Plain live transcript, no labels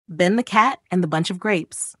Ben the Cat and the Bunch of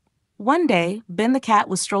Grapes. One day, Ben the Cat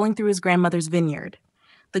was strolling through his grandmother's vineyard.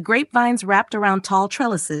 The grapevines wrapped around tall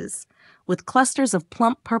trellises, with clusters of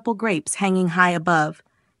plump purple grapes hanging high above,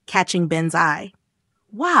 catching Ben's eye.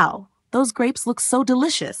 Wow, those grapes look so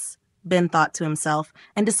delicious, Ben thought to himself,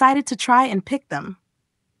 and decided to try and pick them.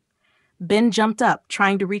 Ben jumped up,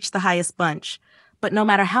 trying to reach the highest bunch, but no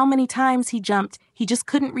matter how many times he jumped, he just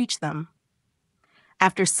couldn't reach them.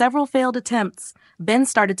 After several failed attempts, Ben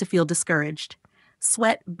started to feel discouraged.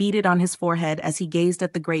 Sweat beaded on his forehead as he gazed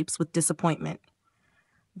at the grapes with disappointment.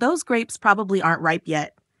 Those grapes probably aren't ripe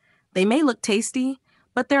yet. They may look tasty,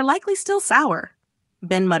 but they're likely still sour,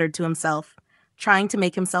 Ben muttered to himself, trying to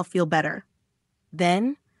make himself feel better.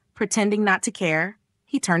 Then, pretending not to care,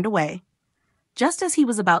 he turned away. Just as he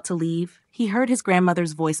was about to leave, he heard his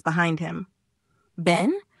grandmother's voice behind him.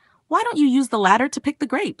 "Ben, why don't you use the ladder to pick the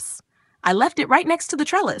grapes? I left it right next to the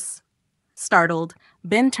trellis." Startled,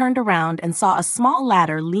 Ben turned around and saw a small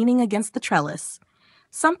ladder leaning against the trellis,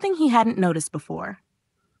 something he hadn't noticed before.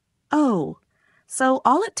 "Oh, so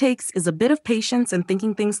all it takes is a bit of patience and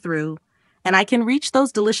thinking things through, and I can reach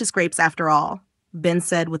those delicious grapes after all," Ben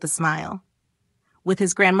said with a smile. With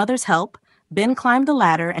his grandmother's help, Ben climbed the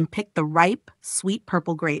ladder and picked the ripe, sweet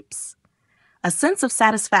purple grapes. A sense of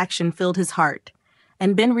satisfaction filled his heart,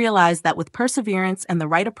 and Ben realized that with perseverance and the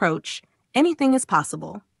right approach, anything is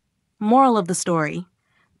possible. Moral of the story: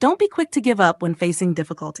 don't be quick to give up when facing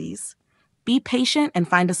difficulties. Be patient and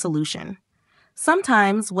find a solution.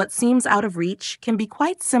 Sometimes what seems out of reach can be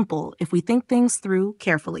quite simple if we think things through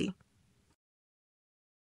carefully.